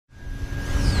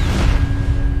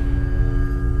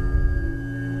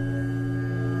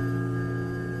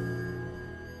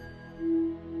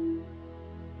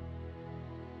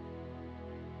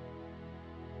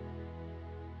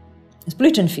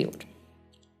splitting field.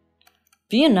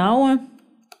 P now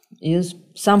is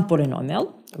some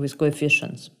polynomial with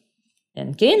coefficients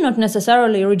and k not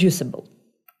necessarily reducible.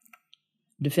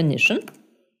 Definition: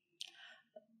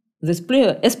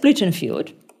 a splitting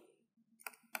field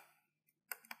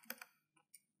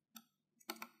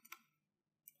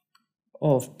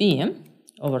of P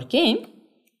over K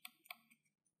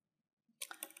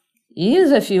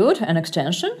is a field, an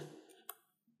extension,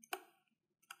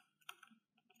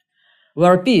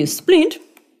 where P is split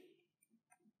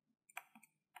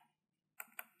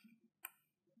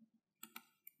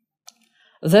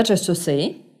that is to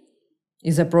say,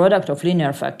 is a product of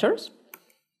linear factors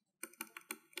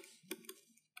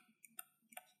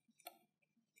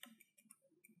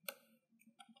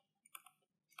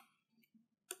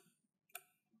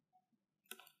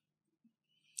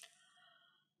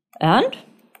and,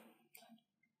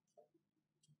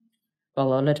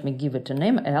 well, let me give it a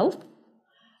name, L,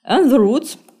 and the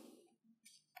roots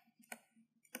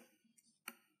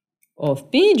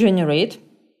of P generate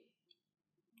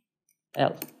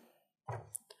L.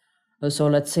 So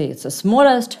let's say it's the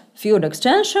smallest field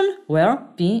extension where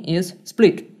P is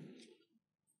split.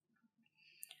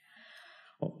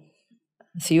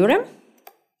 Theorem.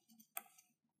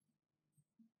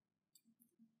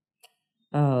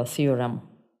 Theorem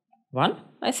 1,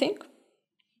 I think.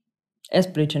 A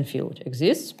splitting field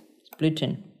exists.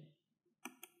 Splitting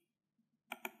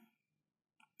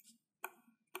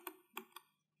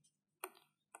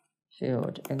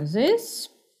field exists,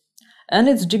 and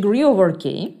its degree over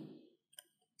K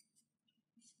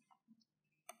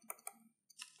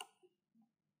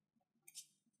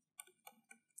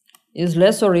is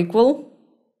less or equal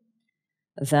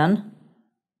than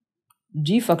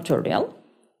G factorial,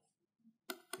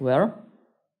 where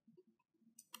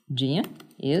G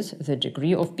is the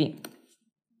degree of P.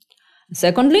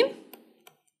 Secondly,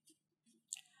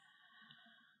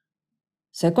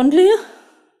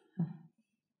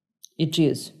 it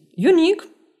is unique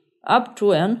up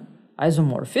to an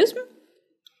isomorphism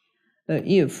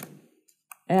if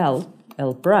L,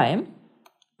 L prime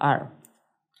are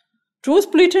two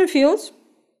splitting fields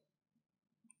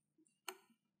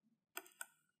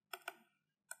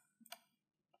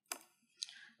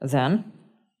then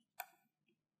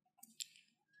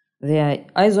they are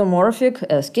isomorphic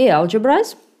as K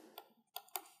algebras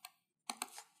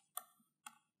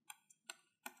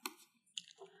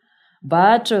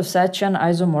but such an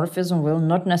isomorphism will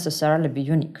not necessarily be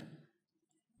unique.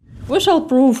 We shall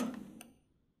prove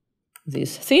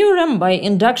this theorem by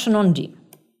induction on D.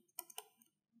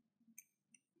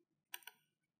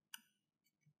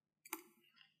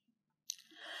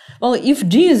 Well, if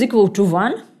D is equal to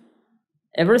 1,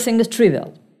 everything is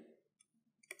trivial.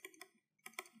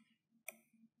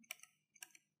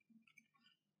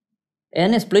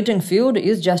 Any splitting field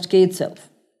is just K itself.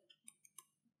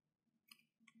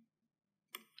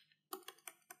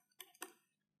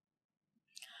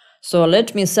 So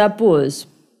let me suppose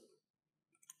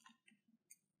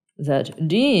that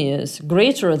D is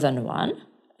greater than 1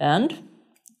 and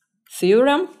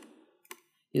theorem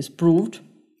is proved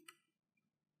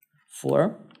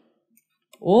for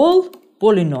all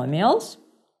polynomials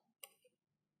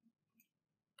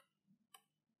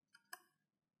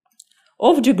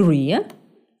of degree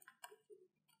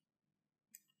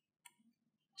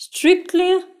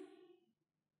strictly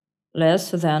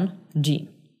less than D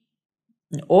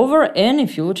over any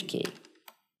field K.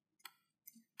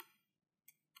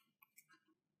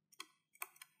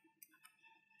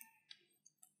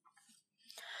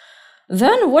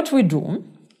 Then what we do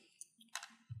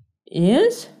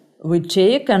is we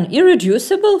take an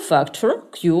irreducible factor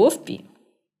Q of P.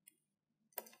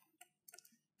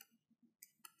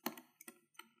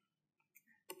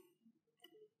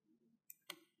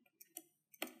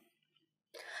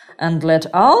 And let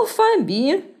alpha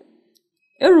be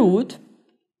a root.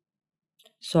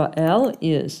 So L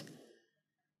is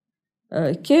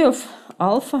K of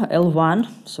alpha,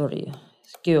 L1, sorry,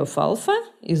 K of alpha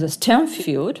is a stem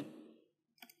field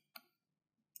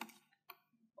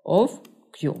of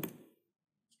Q.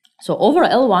 So over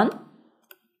L1,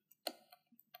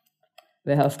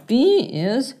 we have P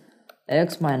is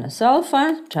x minus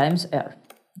alpha times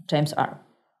R.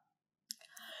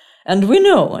 And we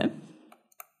know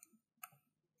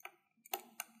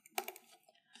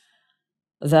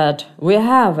that we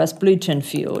have a splitting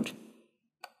field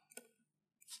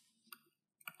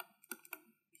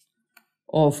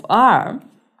of R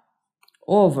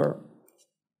over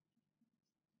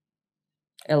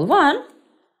L1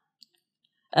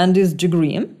 and its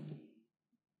degree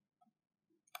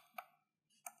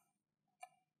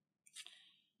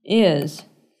is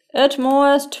at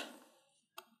most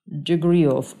degree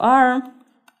of R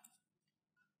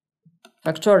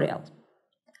factorial.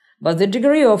 But the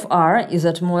degree of R is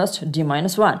at most d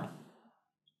minus 1.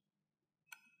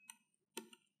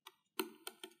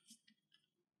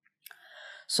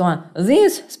 So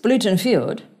this splitting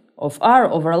field of R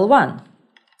over L1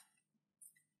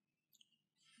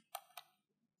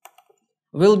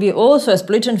 will be also a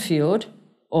splitting field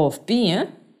of P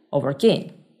over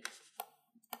K.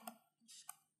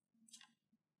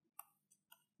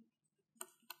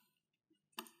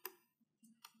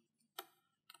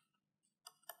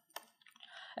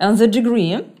 And the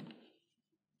degree,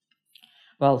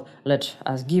 well, let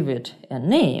us give it a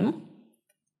name.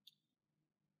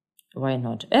 Why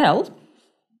not L?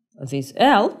 This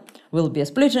L will be a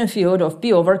splitting field of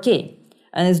P over K,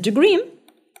 and its degree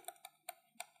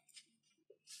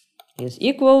is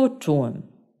equal to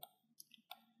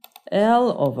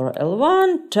L over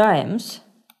L1 times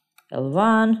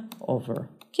L1 over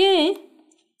K.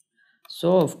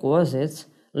 So, of course, it's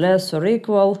less or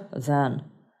equal than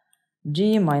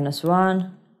d minus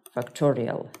 1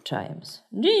 factorial times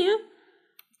d,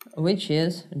 which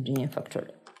is d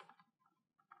factorial.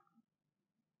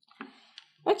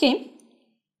 Okay.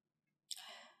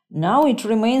 Now it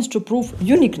remains to prove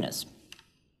uniqueness.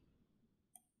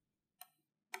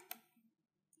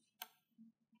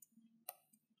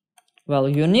 Well,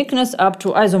 uniqueness up to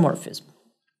isomorphism.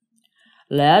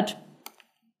 Let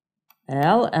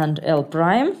L and L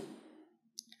prime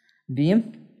be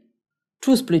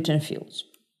two splitting fields.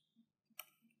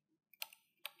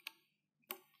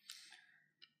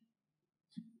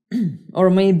 Or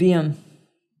maybe,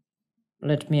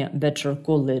 let me better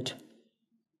call it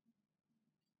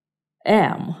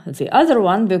M, the other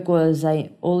one, because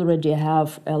I already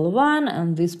have L1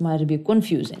 and this might be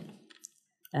confusing.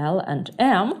 L and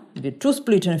M be two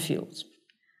splitting fields.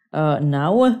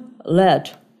 Now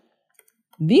let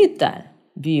beta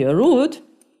be a root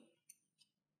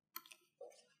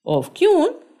of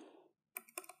Q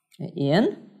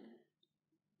in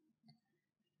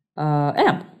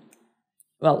M.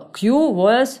 Well, Q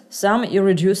was some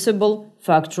irreducible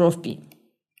factor of P.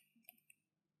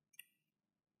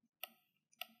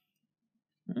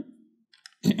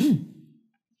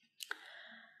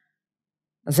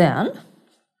 Then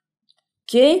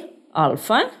K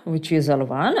alpha, which is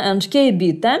L1, and K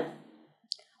beta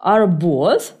are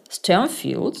both stem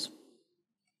fields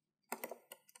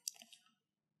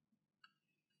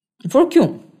for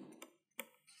Q.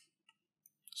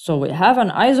 So we have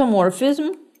an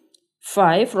isomorphism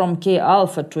phi from K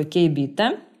alpha to K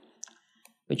beta,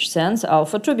 which sends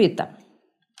alpha to beta.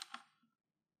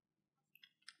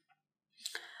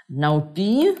 Now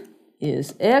P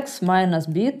is x minus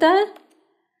beta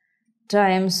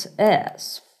times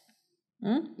S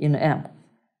in M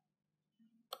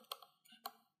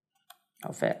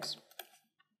of x.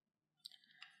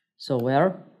 So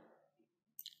where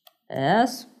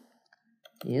S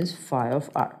is phi of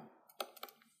R.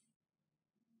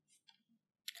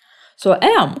 So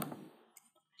M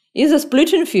is a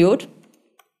splitting field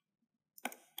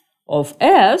of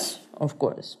S, of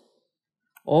course,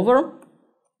 over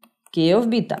K of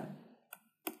beta.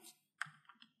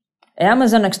 M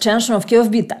is an extension of K of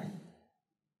beta.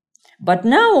 But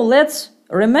now let's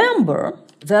remember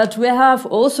that we have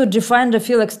also defined a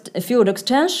field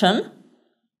extension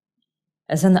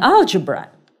as an algebra.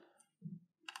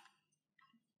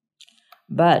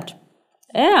 But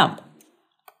M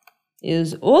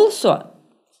is also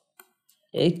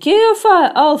a K of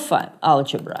alpha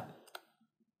algebra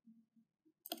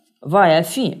via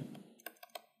phi.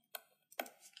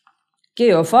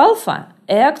 K of alpha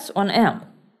acts on M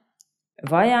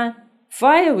via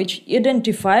phi, which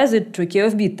identifies it to K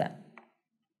of beta.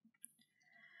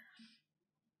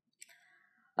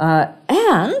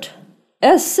 And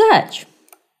as such,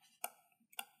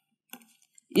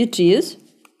 it is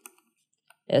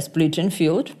a splitting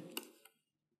field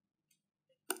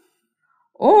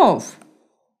of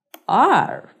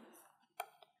R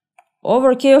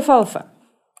over K of alpha.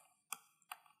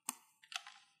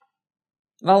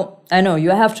 Well, I know you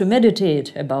have to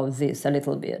meditate about this a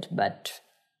little bit, but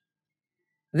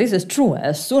this is true.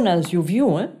 As soon as you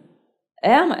view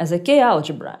M as a K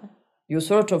algebra, you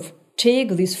sort of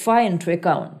take this phi into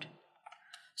account.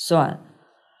 So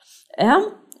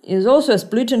M is also a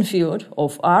splitting field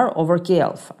of R over K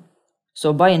alpha.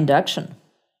 So by induction,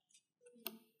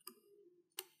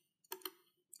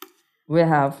 we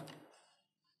have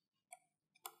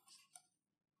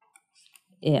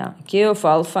K of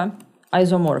alpha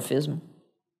isomorphism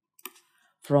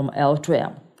from L to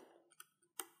M.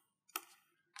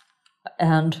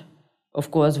 And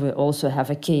of course, we also have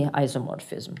a K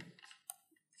isomorphism.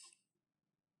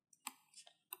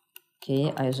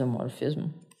 K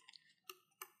isomorphism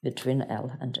between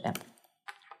L and M.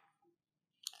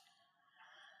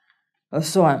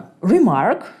 So,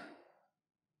 remark,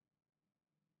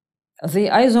 the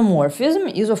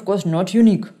isomorphism is of course not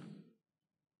unique.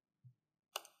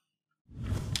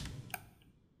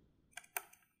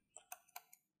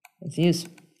 This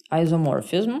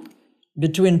isomorphism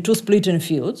between two splitting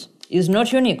fields is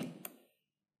not unique.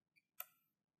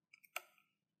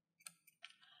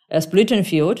 A splitting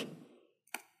field,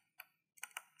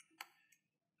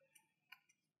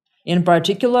 in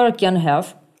particular, can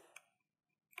have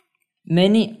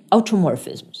many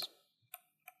automorphisms,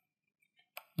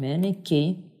 many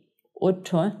K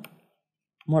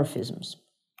automorphisms.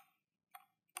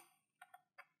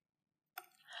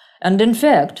 And in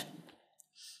fact,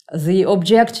 the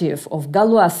objective of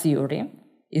Galois theory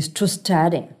is to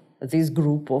study this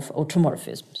group of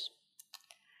automorphisms.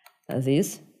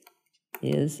 This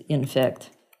is, in fact,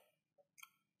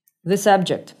 the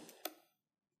subject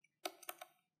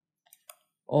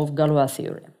of Galois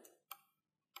theory,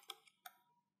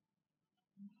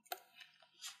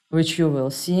 which you will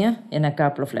see in a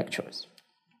couple of lectures.